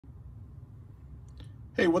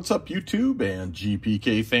Hey, what's up YouTube and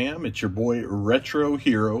GPK fam? It's your boy Retro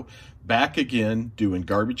Hero back again doing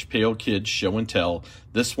Garbage Pail Kids show and tell.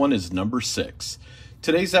 This one is number 6.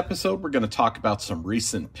 Today's episode, we're going to talk about some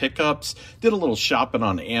recent pickups. Did a little shopping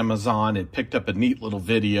on Amazon and picked up a neat little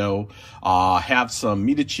video. Have some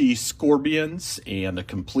Medici Scorpions and a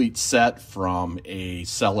complete set from a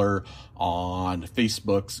seller on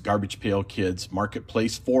Facebook's Garbage Pail Kids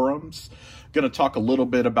Marketplace forums. Going to talk a little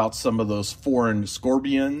bit about some of those foreign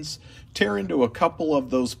Scorpions, tear into a couple of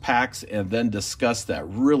those packs, and then discuss that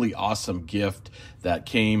really awesome gift that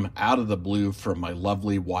came out of the blue from my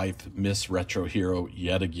lovely wife, Miss Retro Hero,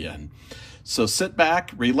 yet again. So sit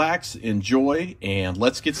back, relax, enjoy, and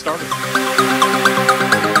let's get started.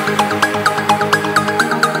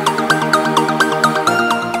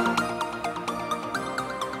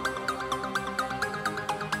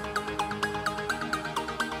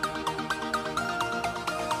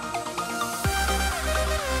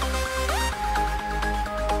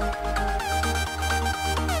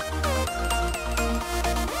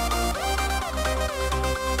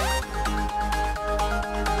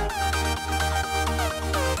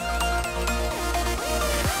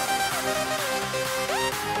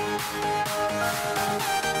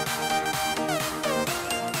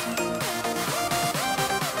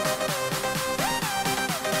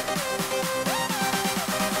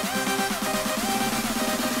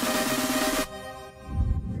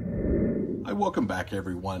 Welcome back,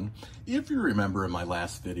 everyone. If you remember in my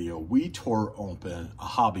last video, we tore open a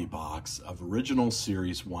hobby box of original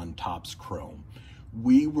Series 1 Topps Chrome.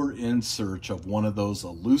 We were in search of one of those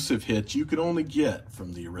elusive hits you could only get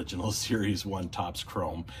from the original Series 1 Topps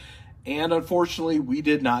Chrome. And unfortunately, we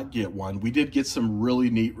did not get one. We did get some really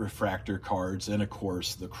neat refractor cards, and of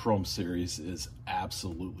course, the Chrome series is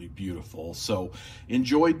absolutely beautiful. So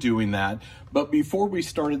enjoyed doing that. But before we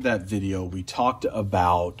started that video, we talked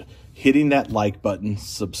about hitting that like button,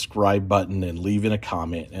 subscribe button, and leaving a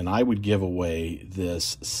comment, and I would give away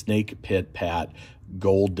this Snake Pit Pat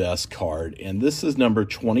Gold Dust card. And this is number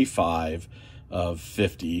 25 of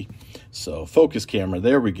 50. So focus camera,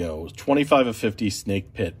 there we go. 25 of 50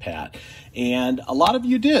 Snake Pit Pat. And a lot of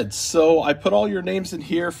you did. So I put all your names in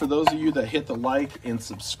here. For those of you that hit the like and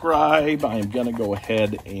subscribe, I am going to go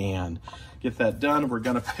ahead and get that done. We're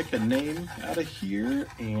going to pick a name out of here,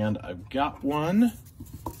 and I've got one.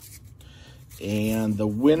 And the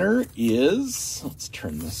winner is, let's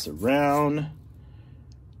turn this around,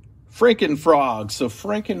 Frankenfrog. So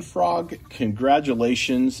Frankenfrog,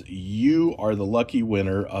 congratulations. You are the lucky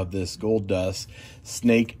winner of this Gold Dust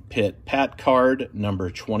Snake Pit Pat card,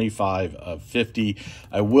 number 25 of 50.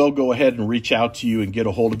 I will go ahead and reach out to you and get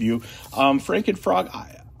a hold of you. Frankenfrog,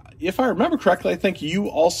 if I remember correctly, I think you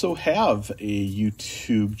also have a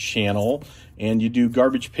YouTube channel and you do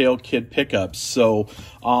Garbage Pail Kid pickups. So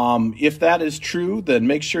if that is true, then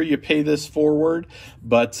make sure you pay this forward.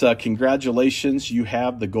 But congratulations, you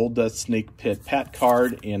have the Gold Dust Snake Pit Pat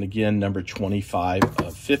card, and again, number 25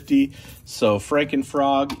 of 50. So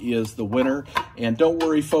Frankenfrog is the winner. And don't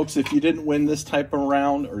worry, folks, if you didn't win this time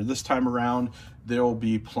around, there will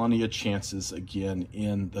be plenty of chances again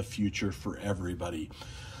in the future for everybody.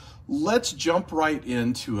 Let's jump right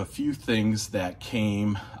into a few things that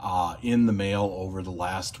came in the mail over the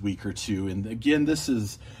last week or two. And again, this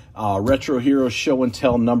is Retro Hero Show and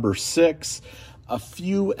Tell number 6. A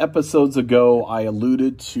few episodes ago, I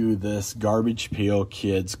alluded to this Garbage Pail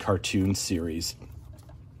Kids cartoon series.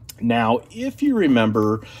 Now, if you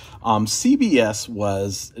remember, CBS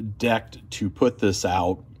was decked to put this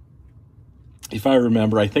out. If I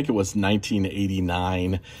remember, I think it was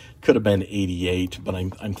 1989. Could have been 88, but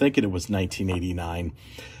I'm thinking it was 1989.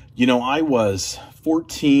 You know, I was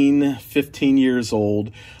 14, 15 years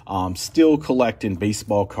old, still collecting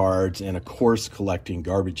baseball cards and, of course, collecting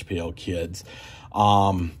Garbage Pail Kids.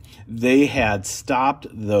 They had stopped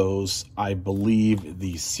those, I believe,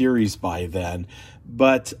 the series by then,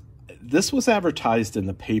 but this was advertised in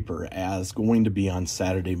the paper as going to be on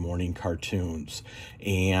Saturday morning cartoons.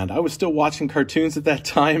 And I was still watching cartoons at that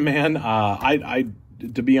time, man.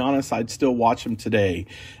 To be honest, I'd still watch them today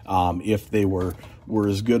if they were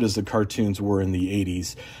as good as the cartoons were in the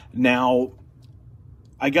 80s. Now,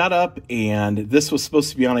 I got up and this was supposed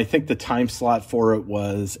to be on, I think the time slot for it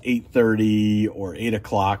was 8:30 or 8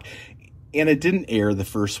 o'clock. And it didn't air the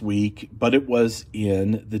first week, but it was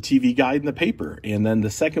in the TV guide in the paper. And then the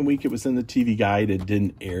second week it was in the TV guide. It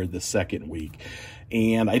didn't air the second week.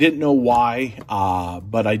 And I didn't know why,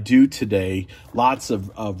 but I do today. Lots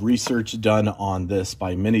of research done on this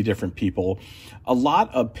by many different people. A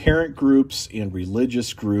lot of parent groups and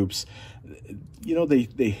religious groups you know,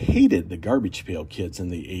 they hated the Garbage Pail Kids in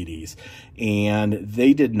the 80s, and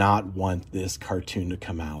they did not want this cartoon to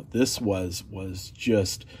come out. This was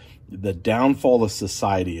just the downfall of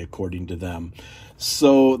society, according to them.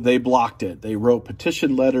 So they blocked it. They wrote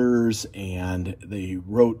petition letters, and they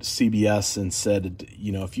wrote CBS and said,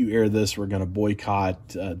 you know, if you air this, we're going to boycott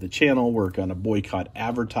the channel. We're going to boycott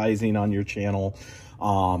advertising on your channel.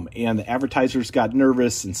 And the advertisers got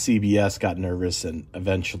nervous, and CBS got nervous, and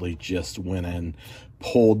eventually just went and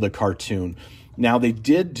pulled the cartoon. Now, they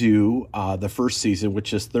did do the first season,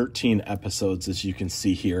 which is 13 episodes, as you can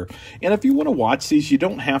see here. And if you want to watch these, you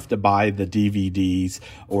don't have to buy the DVDs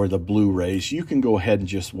or the Blu-rays. You can go ahead and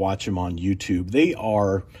just watch them on YouTube. They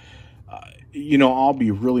are, you know, I'll be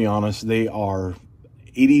really honest, they are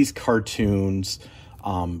 80s cartoons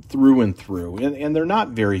through and through. And they're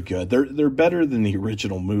not very good. They're better than the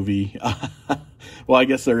original movie. Well, I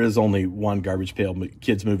guess there is only one Garbage Pail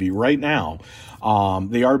Kids movie right now.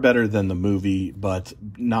 They are better than the movie, but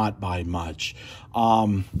not by much.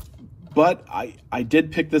 But I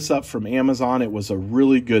did pick this up from Amazon. It was a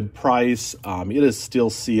really good price. It is still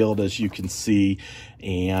sealed, as you can see.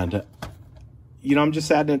 And, you know, I'm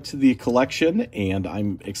just adding it to the collection, and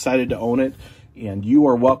I'm excited to own it. And you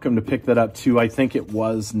are welcome to pick that up too. I think it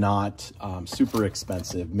was not super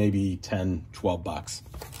expensive, maybe 10, 12 bucks.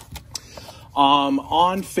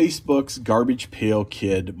 On Facebook's Garbage Pail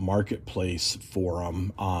Kid Marketplace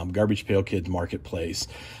forum, Garbage Pail Kid Marketplace,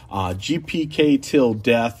 GPK Till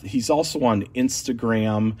Death. He's also on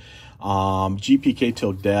Instagram. GPK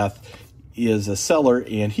Till Death is a seller,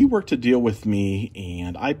 and he worked a deal with me,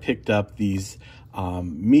 and I picked up these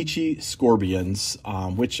Michi Scorpions,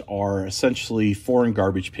 which are essentially foreign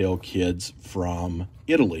Garbage Pail Kids from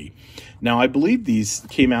Italy. Now, I believe these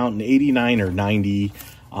came out in 89 or 90.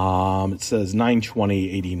 It says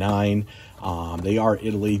 9/20/89. They are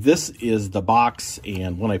Italy. This is the box,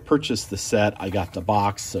 and when I purchased the set, I got the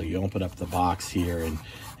box. So you open up the box here,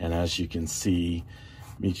 and as you can see,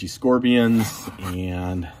 Michi Scorpions,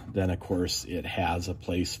 and then of course it has a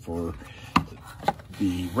place for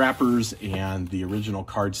the wrappers and the original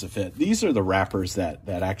cards to fit. These are the wrappers that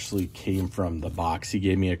actually came from the box. He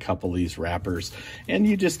gave me a couple of these wrappers, and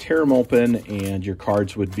you just tear them open and your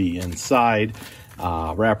cards would be inside.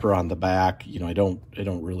 Wrapper on the back. You know, I don't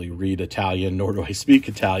really read Italian, nor do I speak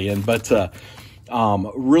Italian, but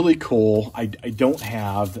really cool. I don't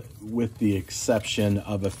have, with the exception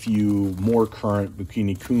of a few more current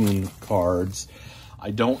Bikini Kun cards,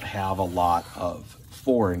 I don't have a lot of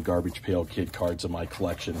foreign Garbage Pail Kid cards in my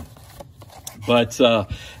collection. But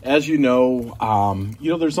as you know,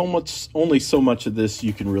 there's almost only so much of this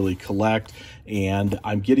you can really collect, and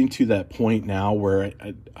I'm getting to that point now where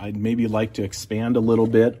I'd maybe like to expand a little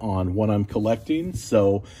bit on what I'm collecting.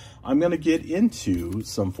 So I'm going to get into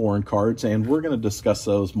some foreign cards, and we're going to discuss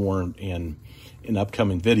those more in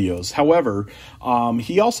upcoming videos. However,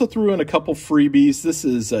 he also threw in a couple freebies. This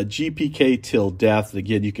is GPK Till Death.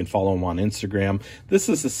 Again, you can follow him on Instagram. This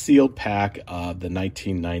is a sealed pack of the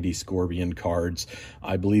 1990 Scorpion cards.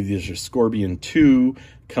 I believe these are Scorpion 2,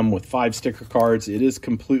 come with 5 sticker cards. It is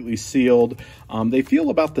completely sealed. They feel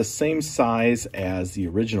about the same size as the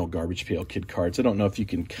original Garbage Pail Kid cards. I don't know if you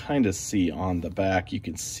can kind of see on the back. You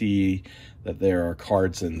can see that there are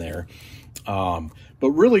cards in there. But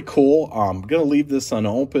really cool. I'm going to leave this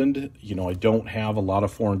unopened. You know, I don't have a lot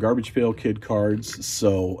of foreign Garbage Pail Kid cards,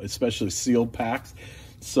 so especially sealed packs.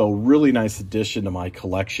 So really nice addition to my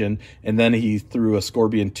collection. And then he threw a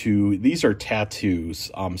Scorpion 2. These are tattoos,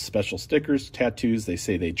 special stickers, tattoos. They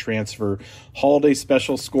say they transfer holiday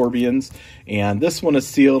special Scorpions. And this one is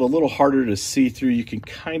sealed, a little harder to see through. You can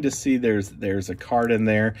kind of see there's a card in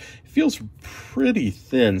there. It feels pretty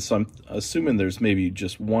thin, so I'm assuming there's maybe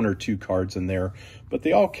just 1 or 2 cards in there. But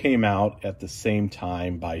they all came out at the same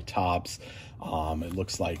time by Topps. It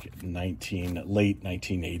looks like late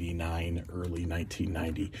 1989, early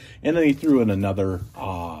 1990. And then he threw in another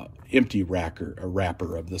empty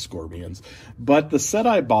wrapper of the Scorpions. But the set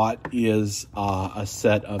I bought is a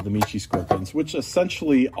set of the Michi Scorpions, which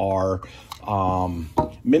essentially are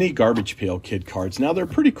mini Garbage Pail Kid cards. Now, they're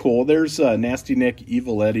pretty cool. There's Nasty Nick,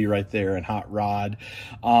 Evil Eddie right there, and Hot Rod.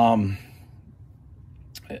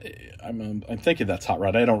 I'm thinking that's Hot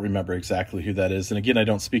Rod. I don't remember exactly who that is. And again, I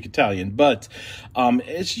don't speak Italian. But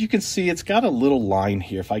as you can see, it's got a little line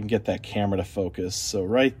here, if I can get that camera to focus. So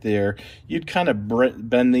right there, you'd kind of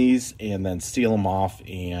bend these and then seal them off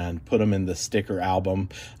and put them in the sticker album.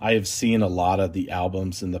 I have seen a lot of the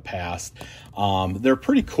albums in the past. They're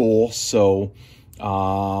pretty cool. So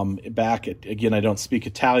again, I don't speak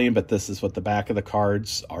Italian, but this is what the back of the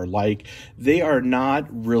cards are like. They are not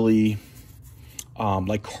really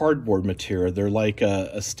like cardboard material. They're like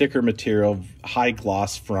a sticker material, high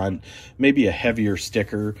gloss front, maybe a heavier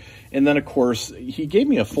sticker. And then of course he gave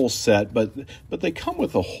me a full set, but they come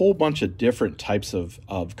with a whole bunch of different types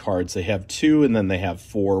of cards. They have 2 and then they have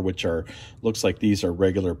 4, which are, looks like these are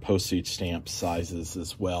regular postage stamp sizes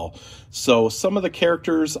as well. So some of the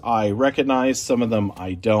characters I recognize, some of them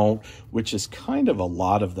I don't, which is kind of a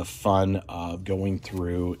lot of the fun of going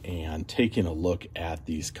through and taking a look at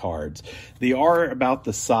these cards. They are about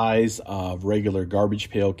the size of regular Garbage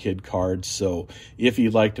Pail Kid cards, so if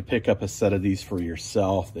you'd like to pick up a set of these for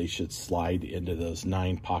yourself, they should slide into those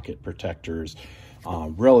 9 pocket protectors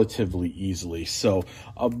relatively easily. So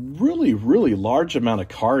a really large amount of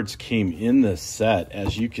cards came in this set,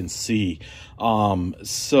 as you can see.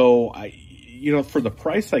 So for the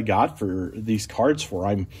price I got for these cards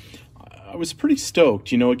I was pretty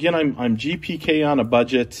stoked. Again, I'm GPK on a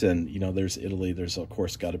budget, and there's Italy. There's of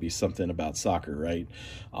course got to be something about soccer, right?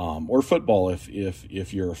 Or football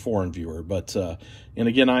if you're a foreign viewer. But and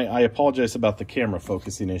again, I apologize about the camera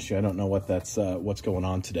focusing issue. I don't know what's going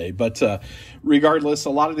on today. But regardless, a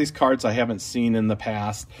lot of these cards I haven't seen in the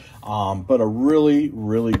past, but a really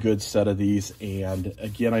good set of these. And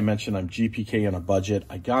again, I mentioned I'm GPK on a budget.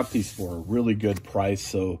 I got these for a really good price,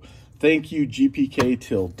 so thank you, GPK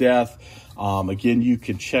till death. Again, you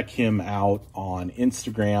can check him out on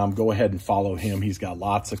Instagram. Go ahead and follow him. He's got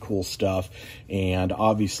lots of cool stuff. And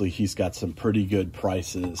obviously, he's got some pretty good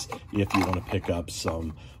prices if you want to pick up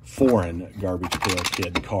some foreign Garbage Pail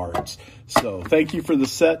Kid cards. So thank you for the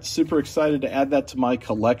set. Super excited to add that to my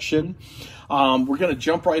collection. We're going to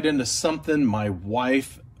jump right into something my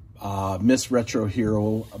wife, Miss Retro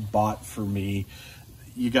Hero, bought for me.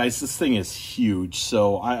 You guys, this thing is huge,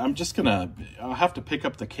 so I'm just I'll have to pick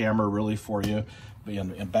up the camera really for you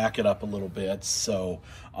and back it up a little bit. So,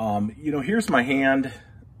 here's my hand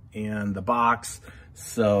and the box.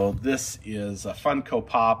 So this is a Funko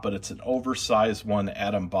Pop, but it's an oversized one,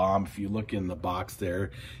 Atom Bomb. If you look in the box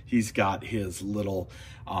there, he's got his little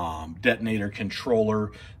detonator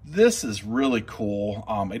controller. This is really cool.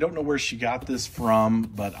 I don't know where she got this from,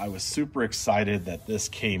 but I was super excited that this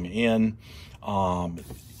came in.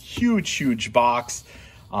 Huge box.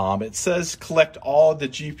 It says collect all the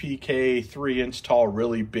GPK 3-inch tall,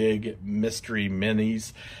 really big mystery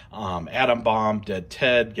minis. Atom Bomb, Dead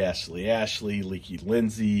Ted, Ghastly Ashley, Leaky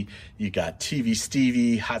Lindsay. You got TV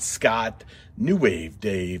Stevie, Hot Scott, New Wave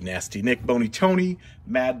Dave, Nasty Nick, Boney Tony,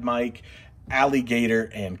 Mad Mike,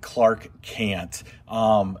 Alligator, and Clark Kent.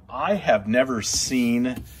 I have never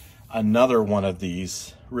seen another one of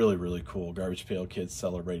these. Really cool. Garbage Pail Kids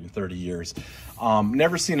celebrating 30 years.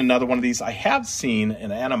 Never seen another one of these. I have seen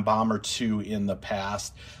an Atom Bomb or 2 in the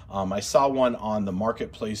past. I saw one on the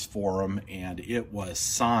Marketplace forum, and it was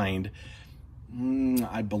signed,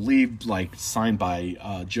 I believe, like signed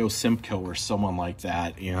by Joe Simcoe or someone like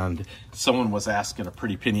that. And someone was asking a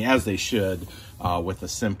pretty penny, as they should, with a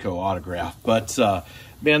Simcoe autograph. But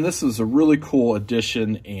man, this is a really cool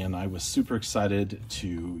addition, and I was super excited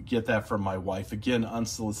to get that from my wife. Again,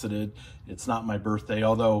 unsolicited. It's not my birthday,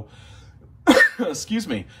 although, excuse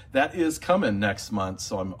me, that is coming next month,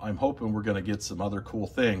 so I'm hoping we're going to get some other cool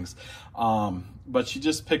things. But she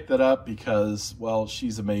just picked that up because, well,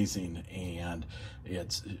 she's amazing, and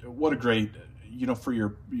it's what a great, for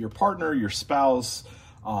your partner, your spouse,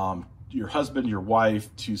 your husband, your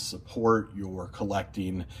wife, to support your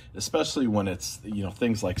collecting, especially when it's,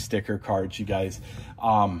 things like sticker cards, you guys.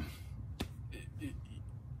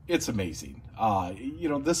 It's amazing.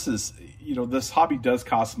 This is, this hobby does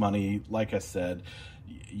cost money. Like I said,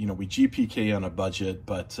 we GPK on a budget,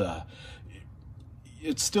 but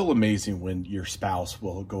it's still amazing when your spouse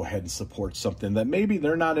will go ahead and support something that maybe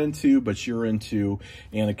they're not into, but you're into,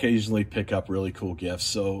 and occasionally pick up really cool gifts.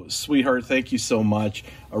 So, sweetheart, thank you so much.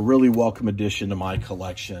 A really welcome addition to my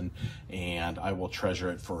collection, and I will treasure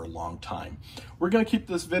it for a long time. We're going to keep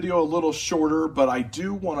this video a little shorter, but I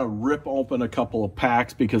do want to rip open a couple of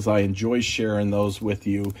packs because I enjoy sharing those with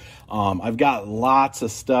you. I've got lots of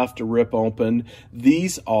stuff to rip open.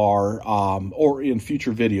 These are, or in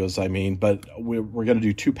future videos, I mean, but we're going to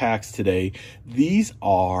do 2 packs today. These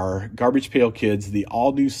are Garbage Pail Kids, the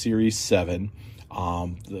all-new Series 7.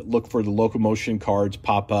 Look for the locomotion cards,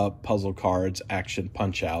 pop-up, puzzle cards, action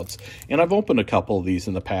punch-outs. And I've opened a couple of these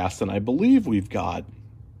in the past, and I believe we've got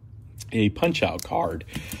a punch-out card.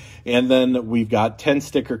 And then we've got 10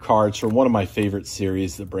 sticker cards from one of my favorite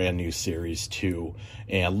series, the brand new Series 2.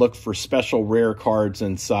 And look for special rare cards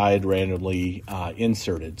inside, randomly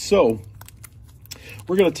inserted. So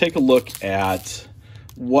we're going to take a look at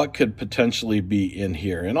what could potentially be in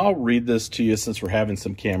here. And I'll read this to you since we're having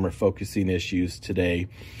some camera focusing issues today.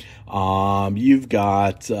 You've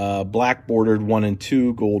got black bordered 1 and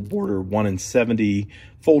 2, gold bordered 1 and 70,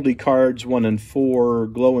 foldy cards 1 and 4,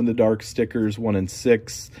 glow in the dark stickers 1 and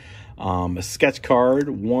 6, a sketch card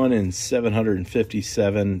 1 and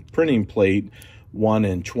 757, printing plate 1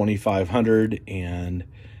 and 2500, and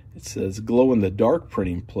it says glow in the dark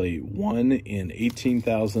printing plate 1 in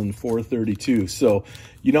 18,432. So,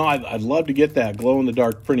 you know, I'd love to get that glow in the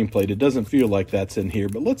dark printing plate. It doesn't feel like that's in here,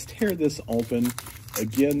 but let's tear this open.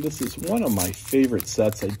 Again, this is one of my favorite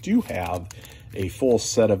sets. I do have a full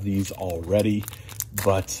set of these already,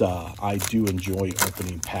 but I do enjoy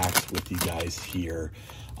opening packs with you guys here,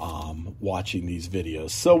 watching these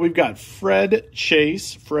videos. So we've got Fred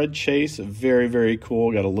Chase, very, very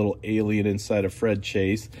cool. Got a little alien inside of Fred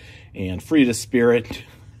Chase, and Free the Spirit,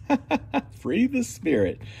 Free the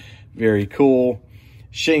Spirit, very cool.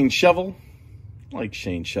 Shane Shovel, like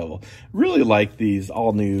Shane Shovel. Really like these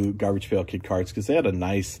all new Garbage Pail Kid cards because they had a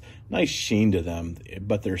nice sheen to them,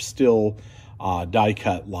 but they're still die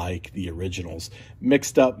cut like the originals.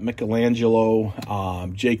 Mixed Up Michelangelo,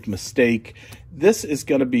 Jake Mistake. This is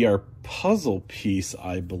going to be our puzzle piece,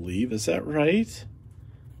 I believe. Is that right?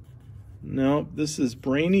 No, this is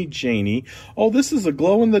Brainy Janie. Oh, this is a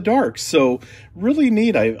glow in the dark. So really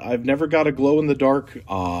neat. I've never got a glow in the dark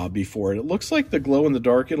before. It looks like the glow in the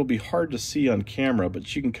dark. It'll be hard to see on camera,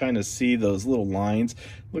 but you can kind of see those little lines.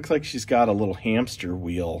 Looks like she's got a little hamster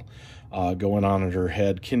wheel going on in her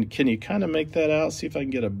head. Can you kind of make that out? See if I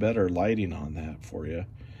can get a better lighting on that for you.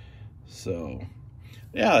 So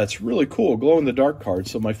yeah, it's really cool. Glow in the dark card.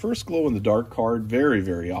 So my first glow in the dark card, very,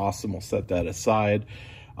 very awesome. We'll set that aside.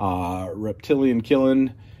 Reptilian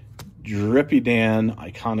Killin, Drippy Dan,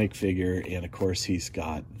 iconic figure, and of course he's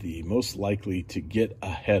got the most likely to get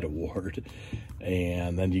ahead award.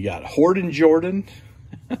 And then you got Horden Jordan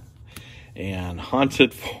and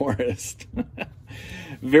Haunted Forest.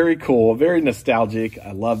 Very cool, very nostalgic.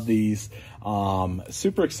 I love these.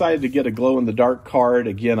 Super excited to get a glow in the dark card.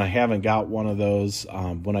 Again, I haven't got one of those.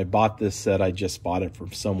 When I bought this set, I just bought it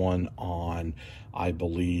from someone on, I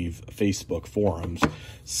believe, Facebook forums.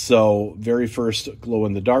 So very first glow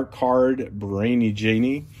in the dark card, Brainy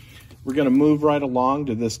Janie. We're going to move right along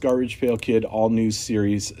to this Garbage Pail Kid All New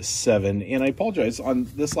Series 7. And I apologize, on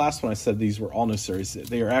this last one I said these were all new series.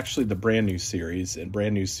 They are actually the brand new series and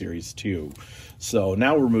brand new series 2. So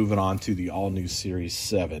now we're moving on to the all new Series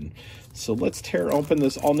 7. So let's tear open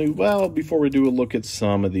this all new. Well, before we do a look at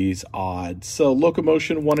some of these odds. So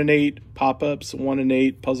Locomotion 1 and 8, Pop-Ups 1 and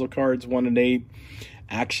 8, Puzzle Cards 1 and 8,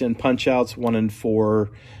 Action Punch-Outs 1 and 4,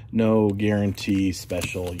 No Guarantee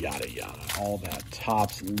Special, yada yada. All that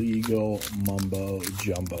tops legal mumbo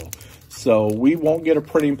jumbo. So we won't get a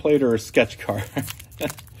printing plate or a sketch card.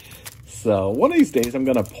 So one of these days I'm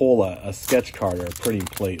going to pull a sketch card or a printing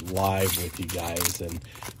plate live with you guys, and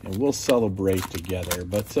we'll celebrate together.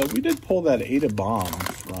 But we did pull that Ada Bomb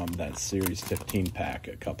from that Series 15 pack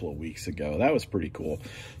a couple of weeks ago. That was pretty cool.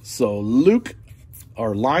 So Luke,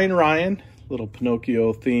 or Lion Ryan, little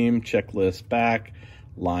Pinocchio theme, checklist back,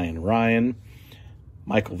 Lion Ryan,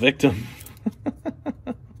 Michael Victim.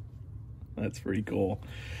 That's pretty cool.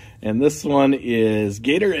 And this one is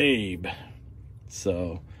Gator Abe.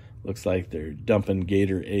 So looks like they're dumping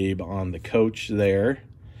Gator Abe on the coach there.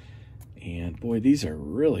 And boy, these are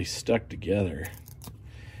really stuck together.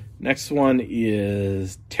 Next one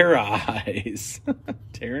is Terra Eyes.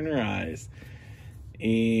 Tearing her eyes.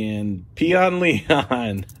 And Peon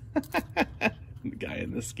Leon. The guy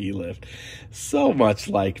in the ski lift. So much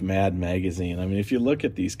like Mad Magazine. I mean, if you look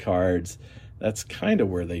at these cards, that's kind of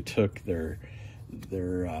where they took their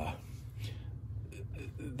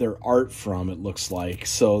art from, it looks like.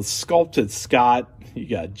 So Sculpted Scott, you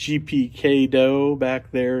got GPK Doe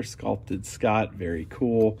back there, Sculpted Scott, very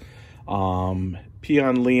cool.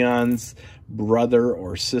 Peon Leon's brother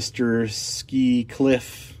or sister, Ski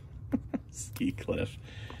Cliff. Ski Cliff.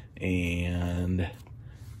 And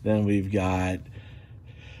then we've got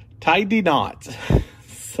Ty D Knot.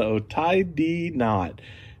 So Ty D Knot,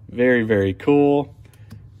 very, very cool.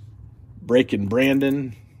 Breaking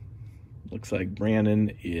Brandon. Looks like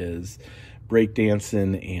Brandon is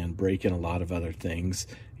breakdancing and breaking a lot of other things.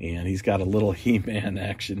 And he's got a little He-Man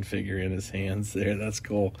action figure in his hands there. That's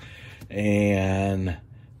cool. And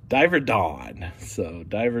Diver Dawn. So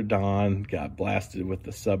Diver Dawn got blasted with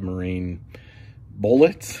the submarine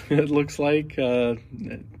bullets, it looks like. You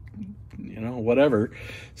whatever.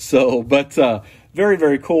 So, but very,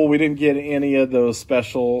 very cool. We didn't get any of those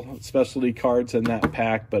specialty cards in that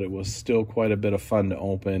pack, but it was still quite a bit of fun to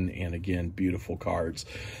open. And again, beautiful cards.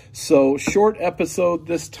 So short episode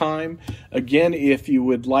this time. Again, if you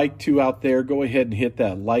would like to out there, go ahead and hit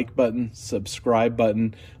that like button, subscribe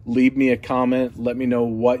button, leave me a comment. Let me know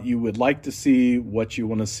what you would like to see, what you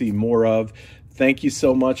want to see more of. Thank you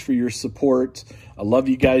so much for your support. I love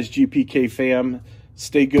you guys, GPK fam.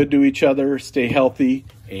 Stay good to each other, stay healthy,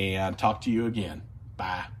 and talk to you again.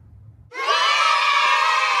 Bye.